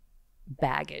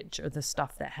baggage or the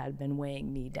stuff that had been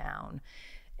weighing me down.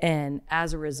 And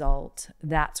as a result,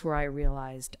 that's where I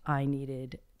realized I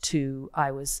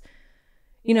was,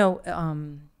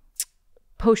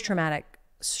 post-traumatic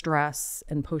stress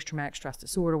and post-traumatic stress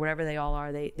disorder, whatever they all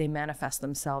are, they manifest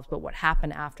themselves. But what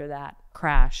happened after that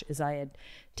crash is I had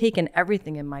taken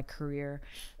everything in my career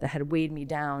that had weighed me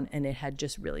down, and it had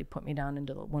just really put me down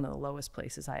into one of the lowest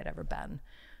places I had ever been.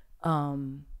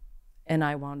 And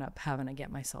I wound up having to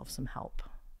get myself some help.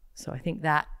 So I think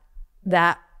that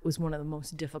was one of the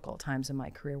most difficult times in my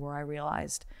career, where I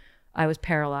realized I was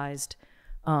paralyzed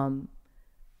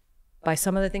by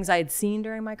some of the things I had seen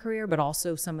during my career, but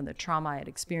also some of the trauma I had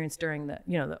experienced during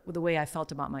the way I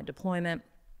felt about my deployment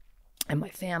and my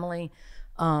family.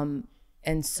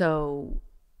 And so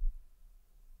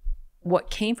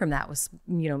what came from that was,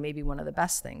 maybe one of the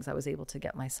best things. I was able to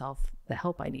get myself the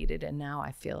help I needed. And now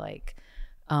I feel like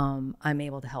I'm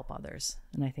able to help others.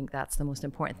 And I think that's the most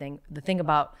important thing. The thing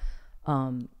about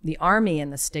the Army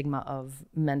and the stigma of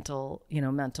mental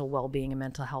well-being and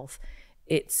mental health,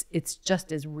 it's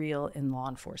just as real in law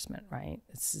enforcement, right?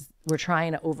 We're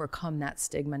trying to overcome that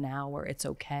stigma now, where it's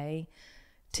okay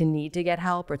to need to get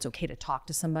help, or it's okay to talk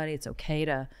to somebody. It's okay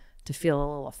to feel a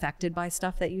little affected by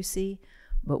stuff that you see,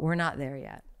 but we're not there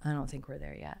yet. I don't think we're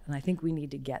there yet. And I think we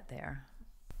need to get there.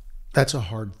 That's a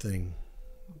hard thing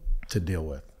to deal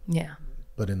with. Yeah.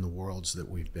 But in the worlds that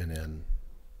we've been in,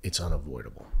 it's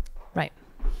unavoidable. Right.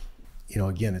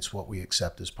 Again, it's what we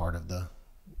accept as part of the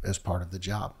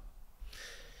job.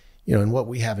 And what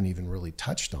we haven't even really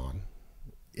touched on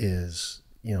is,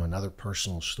 another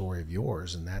personal story of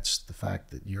yours, and that's the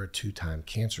fact that you're a 2-time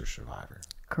cancer survivor.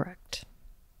 Correct.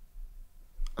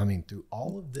 I mean, through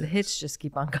all of this, the hits just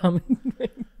keep on coming.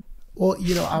 Well,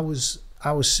 I was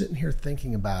sitting here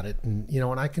thinking about it, and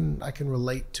and I can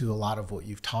relate to a lot of what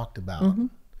you've talked about. Mm-hmm.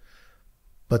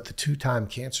 But the 2-time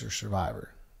cancer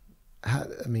survivor, how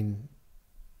in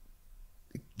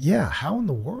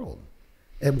the world?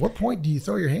 At what point do you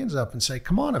throw your hands up and say,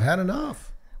 "Come on, I've had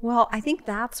enough"? Well, I think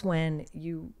that's when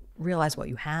you realize what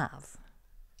you have.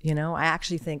 I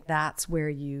actually think that's where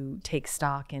you take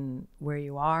stock in where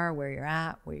you are, where you're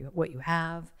at, what you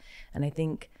have. And I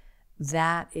think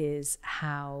that is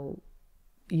how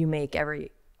you make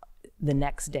the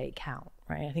next day count,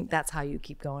 right? I think that's how you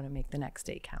keep going and make the next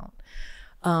day count.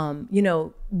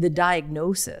 The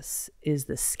diagnosis is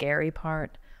the scary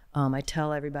part. I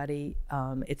tell everybody,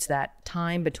 it's that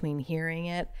time between hearing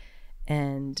it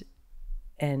and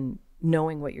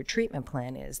knowing what your treatment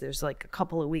plan is. There's like a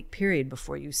couple of week period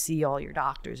before you see all your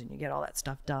doctors and you get all that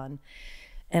stuff done.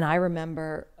 And I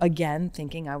remember, again,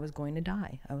 thinking I was going to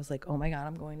die. I was like, oh my God,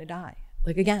 I'm going to die.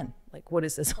 Like, again, like, what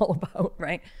is this all about,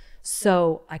 right?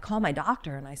 So I called my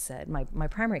doctor and I said, my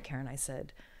primary care, and I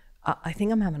said, I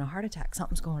think I'm having a heart attack.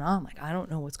 Something's going on. Like, I don't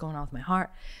know what's going on with my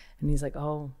heart. And he's like,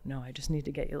 oh, no, I just need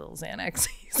to get you a little Xanax.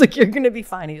 He's like, you're going to be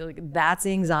fine. He's like, that's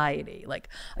anxiety. Like,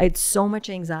 I had so much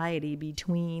anxiety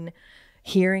between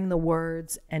hearing the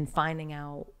words and finding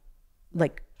out,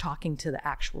 like, talking to the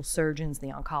actual surgeons, the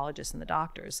oncologists, and the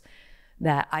doctors,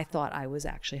 that I thought I was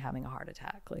actually having a heart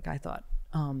attack. Like, I thought,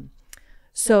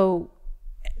 so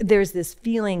there's this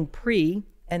feeling pre,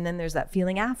 and then there's that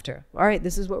feeling after. All right,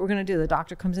 this is what we're going to do. The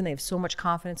doctor comes in. They have so much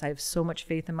confidence. I have so much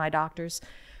faith in my doctors.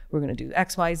 We're going to do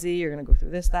X, Y, Z. You're going to go through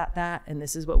this, that, and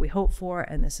this is what we hope for.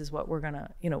 And this is what we're going to,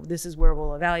 this is where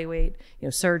we'll evaluate,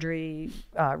 surgery,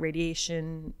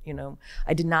 radiation.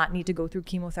 I did not need to go through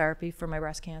chemotherapy for my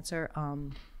breast cancer.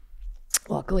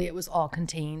 Luckily, it was all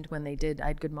contained when they did. I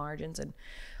had good margins.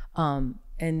 And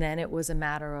then it was a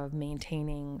matter of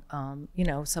maintaining,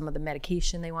 some of the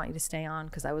medication they want you to stay on.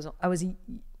 Because I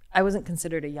wasn't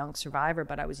considered a young survivor,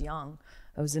 but I was young.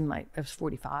 I was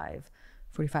 45,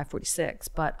 46.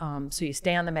 But so you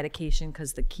stay on the medication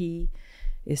because the key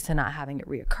is to not having it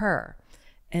reoccur.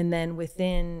 And then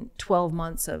within 12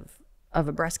 months of a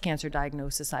breast cancer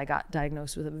diagnosis, I got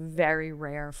diagnosed with a very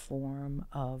rare form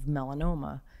of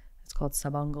melanoma. It's called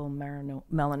subungual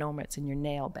melanoma. It's in your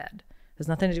nail bed. It has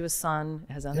nothing to do with sun.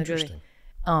 It has nothing to do with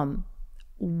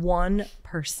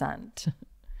 1%.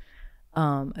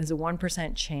 There's a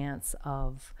 1% chance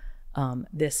of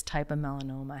this type of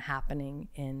melanoma happening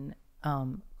in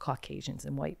Caucasians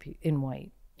and white.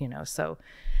 So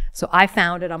I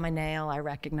found it on my nail. I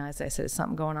recognized it. I said, "There's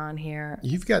something going on here."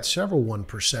 You've got several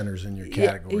 1%ers in your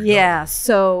category. Yeah.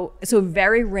 So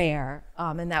very rare,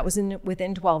 and that was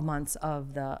within 12 months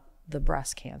of the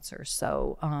breast cancer.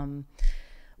 So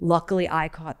Luckily, I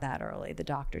caught that early. The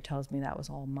doctor tells me that was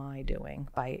all my doing.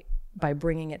 By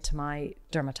bringing it to my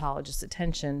dermatologist's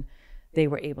attention, they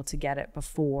were able to get it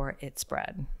before it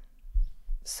spread.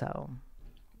 So,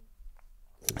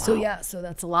 wow. So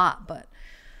that's a lot. But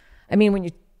I mean, when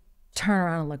you turn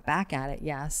around and look back at it,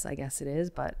 yes, I guess it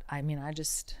is. But I mean, I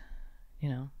just,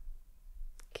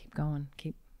 keep going,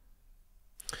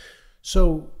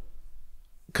 So,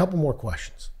 a couple more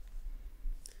questions.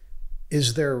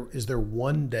 Is there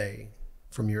one day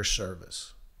from your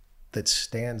service that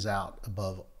stands out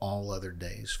above all other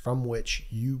days, from which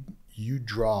you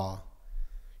draw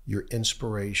your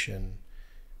inspiration,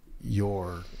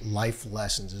 your life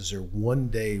lessons? Is there one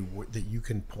day that you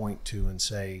can point to and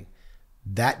say,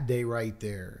 that day right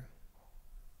there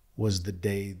was the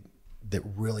day that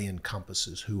really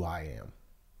encompasses who I am?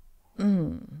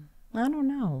 I don't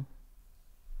know.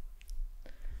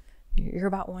 You're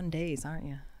about 1 days, aren't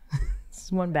you? It's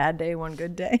one bad day, one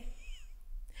good day.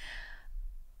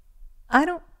 I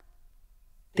don't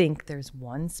think there's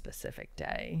one specific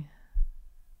day.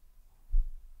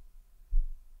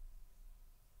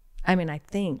 I mean, I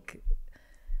think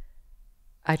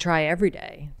I try every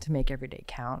day to make every day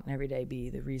count and every day be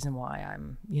the reason why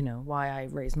I'm, why I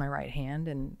raise my right hand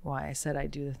and why I said I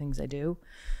do the things I do.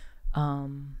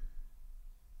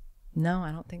 No,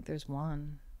 I don't think there's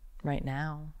one right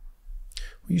now.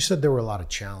 Well, you said there were a lot of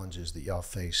challenges that y'all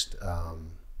faced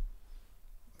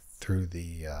through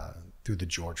the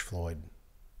George Floyd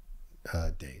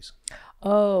days.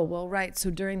 Oh, well, right. So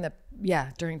during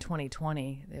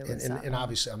 2020, it was, and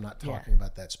obviously I'm not talking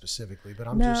about that specifically, but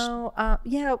I mean,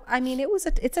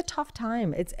 it's a tough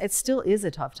time. It still is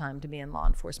a tough time to be in law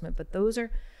enforcement, but those are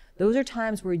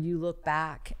times where you look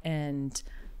back and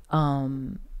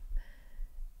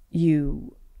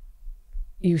you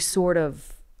sort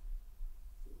of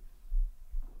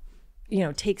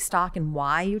take stock in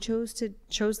why you chose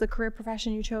the career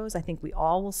profession you chose. I think we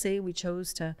all will say we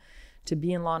chose to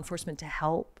be in law enforcement to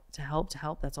help.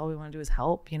 That's all we want to do is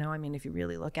help. I mean, if you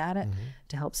really look at it,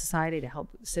 to help society, to help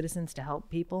citizens, to help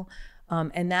people,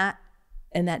 and that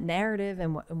narrative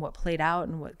and what played out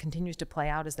and what continues to play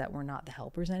out is that we're not the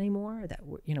helpers anymore. That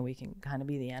we can kind of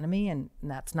be the enemy, and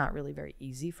that's not really very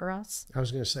easy for us. I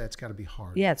was going to say it's got to be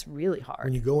hard. Yeah, it's really hard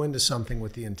when you go into something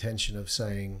with the intention of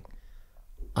saying,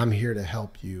 I'm here to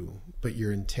help you, but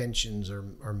your intentions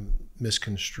are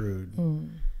misconstrued.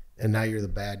 And now you're the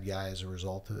bad guy as a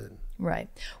result of it. Right.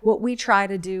 What we try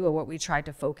to do, or what we tried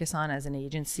to focus on as an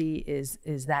agency,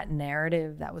 is that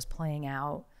narrative that was playing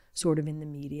out sort of in the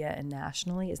media and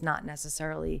nationally is not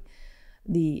necessarily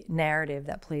the narrative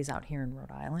that plays out here in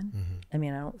Rhode Island. I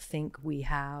mean, I don't think we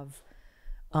have,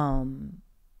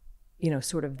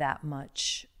 sort of that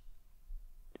much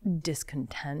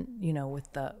discontent,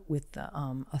 with the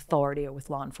authority or with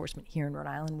law enforcement here in Rhode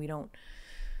Island. We don't.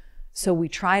 So we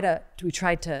try to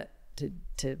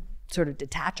sort of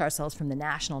detach ourselves from the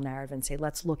national narrative and say,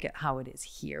 let's look at how it is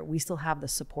here. We still have the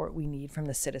support we need from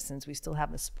the citizens. We still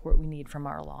have the support we need from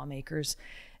our lawmakers.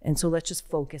 And so let's just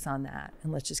focus on that.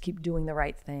 And let's just keep doing the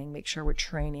right thing. Make sure we're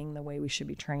training the way we should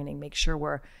be training. Make sure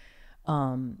we're,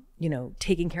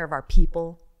 taking care of our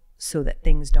people so that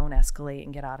things don't escalate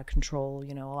and get out of control.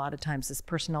 A lot of times this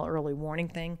personnel early warning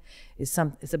thing is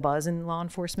a buzz in law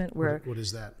enforcement where what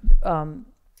is that?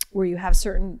 Where you have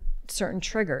certain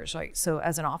triggers, right? So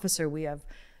as an officer, we have,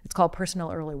 it's called personnel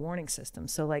early warning system.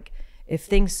 So like if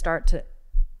things start to,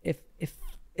 if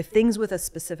things with a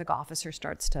specific officer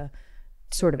starts to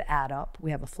sort of add up,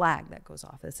 we have a flag that goes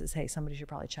off that says, hey, somebody should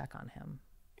probably check on him.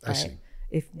 Right? I see.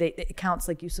 If it counts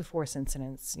like use of force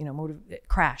incidents,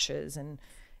 crashes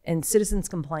and citizens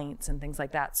complaints and things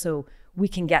like that. So we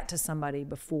can get to somebody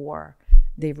before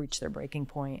they've reached their breaking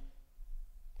point.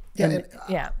 I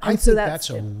think that's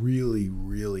a really,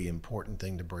 really important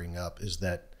thing to bring up, is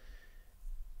that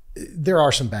there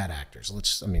are some bad actors.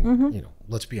 Let's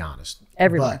be honest.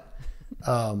 Everyone.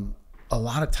 But a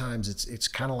lot of times it's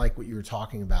kind of like what you were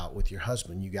talking about with your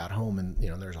husband. You got home and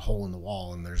there's a hole in the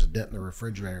wall and there's a dent in the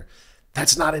refrigerator.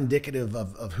 That's not indicative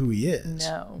of who he is.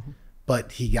 No.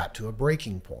 But he got to a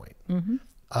breaking point.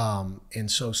 And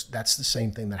so that's the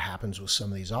same thing that happens with some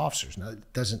of these officers. Now,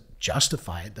 it doesn't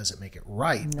justify it, doesn't make it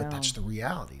right, but that's the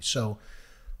reality. So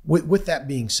with that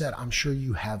being said, I'm sure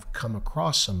you have come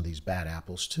across some of these bad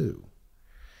apples too.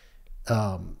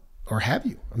 Or have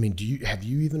you? I mean, have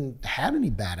you even had any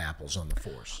bad apples on the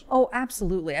force? Oh,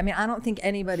 absolutely. I mean, I don't think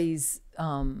anybody's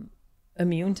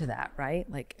immune to that, right?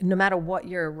 Like no matter what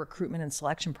your recruitment and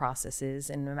selection process is,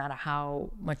 and no matter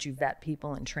how much you vet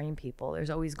people and train people, there's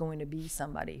always going to be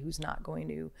somebody who's not going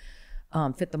to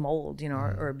fit the mold,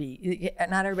 or be,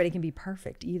 not everybody can be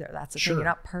perfect either. That's the thing. You're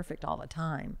not perfect all the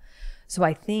time. So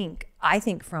I think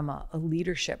from a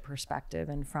leadership perspective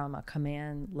and from a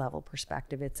command level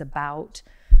perspective, it's about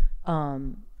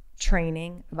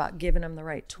training, about giving them the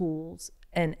right tools.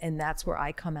 And that's where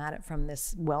I come at it from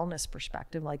this wellness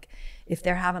perspective. Like, if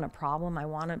they're having a problem, I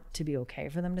want it to be okay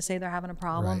for them to say they're having a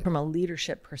problem. Right. From a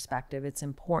leadership perspective, it's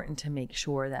important to make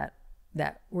sure that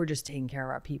we're just taking care of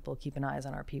our people, keeping eyes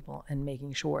on our people, and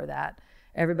making sure that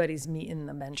everybody's meeting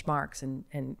the benchmarks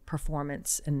and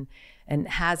performance and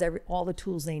has all the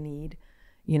tools they need,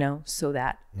 so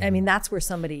that, I mean, that's where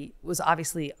somebody was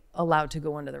obviously allowed to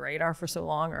go under the radar for so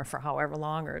long, or for however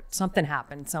long, or something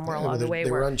happened somewhere along the way.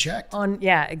 They were unchecked.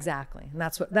 Yeah, exactly. And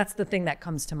that's the thing that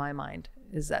comes to my mind,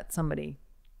 is that somebody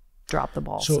dropped the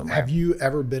ball somewhere. Have you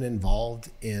ever been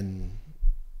involved in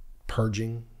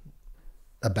purging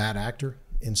a bad actor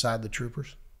inside the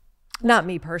troopers? Not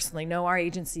me personally. No, our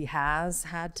agency has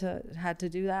had to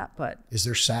do that, but is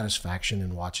there satisfaction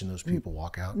in watching those people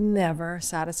walk out? Never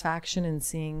satisfaction in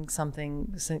seeing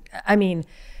something. I mean,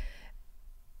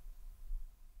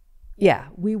 yeah,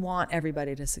 we want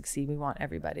everybody to succeed. We want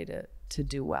everybody to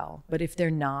do well. But if they're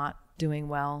not doing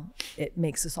well, it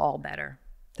makes us all better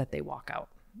that they walk out.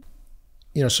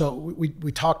 So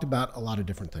we talked about a lot of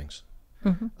different things.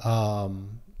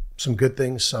 Some good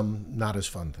things, some not as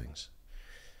fun things.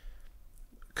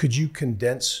 Could you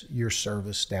condense your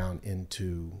service down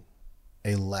into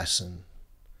a lesson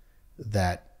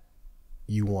that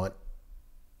you want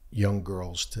young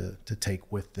girls to take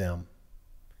with them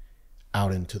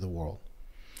out into the world?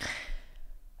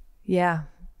 Yeah.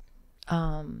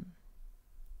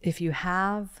 If you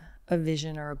have a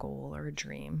vision or a goal or a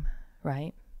dream,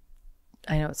 right?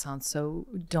 I know it sounds so,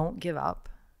 don't give up.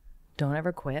 Don't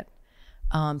ever quit.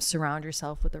 Surround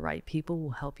yourself with the right people who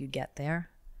will help you get there.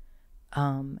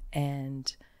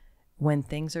 And when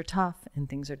things are tough and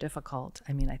things are difficult,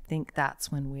 I mean, I think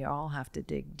that's when we all have to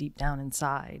dig deep down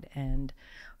inside and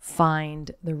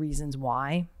find the reasons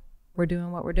why we're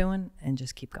doing what we're doing, and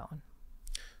just keep going.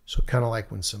 So kind of like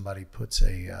when somebody puts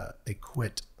a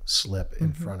quit slip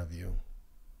in front of you,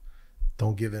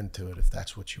 don't give in to it if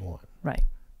that's what you want. Right.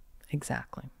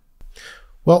 Exactly.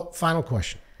 Well, final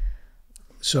question.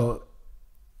 So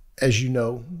as you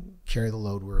know, Carry the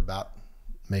Load, we're about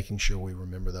making sure we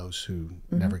remember those who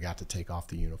never got to take off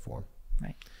the uniform.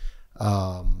 Right.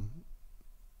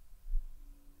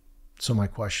 So my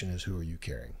question is, who are you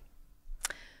carrying?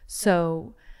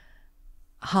 So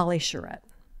Holly Charette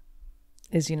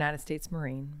is a United States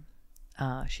Marine.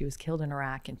 She was killed in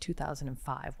Iraq in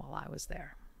 2005 while I was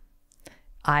there.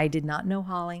 I did not know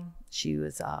Holly. She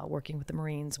was working with the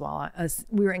Marines while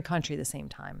we were in country at the same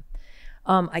time.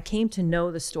 I came to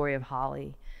know the story of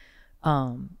Holly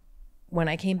when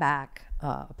I came back.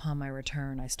 Upon my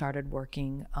return, I started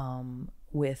working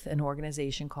with an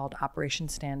organization called Operation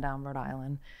Stand Down Rhode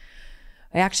Island.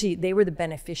 They were the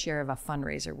beneficiary of a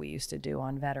fundraiser we used to do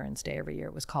on Veterans Day every year.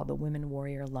 It was called the Women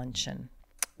Warrior Luncheon,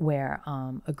 where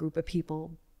a group of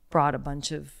people brought a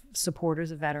bunch of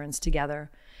supporters of veterans together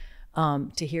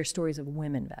to hear stories of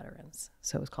women veterans.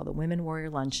 So it was called the Women Warrior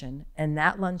Luncheon. And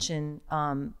that luncheon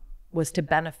was to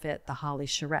benefit the Holly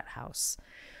Charette House.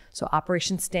 So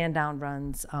Operation Stand Down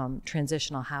runs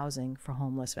transitional housing for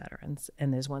homeless veterans.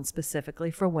 And there's one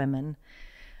specifically for women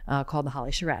called the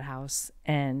Holly Charette House.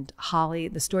 And Holly,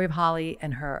 the story of Holly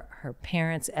and her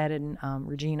parents, Ed and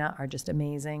Regina, are just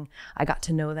amazing. I got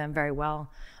to know them very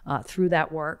well through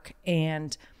that work.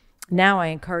 And now I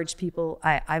encourage people,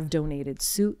 I've donated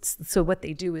suits. So what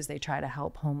they do is they try to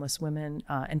help homeless women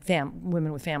and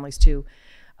women with families too,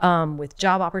 with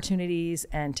job opportunities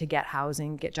and to get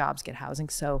housing, get jobs, get housing.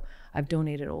 So I've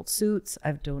donated old suits.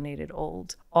 I've donated all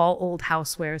old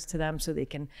housewares to them so they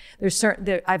can,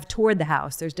 I've toured the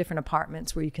house. There's different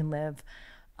apartments where you can live.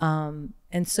 And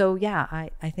so, yeah,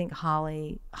 I think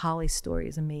Holly's story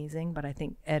is amazing, but I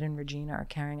think Ed and Regina are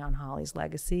carrying on Holly's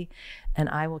legacy, and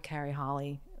I will carry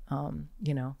Holly,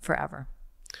 forever.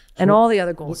 So and all the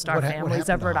other Gold Star families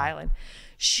of Rhode Island.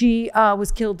 She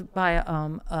was killed by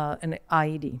an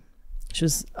IED. She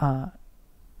was,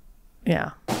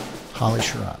 yeah. Holly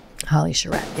Charette. Holly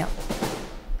Charette, yep.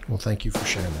 Well, thank you for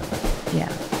sharing that.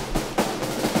 Yeah.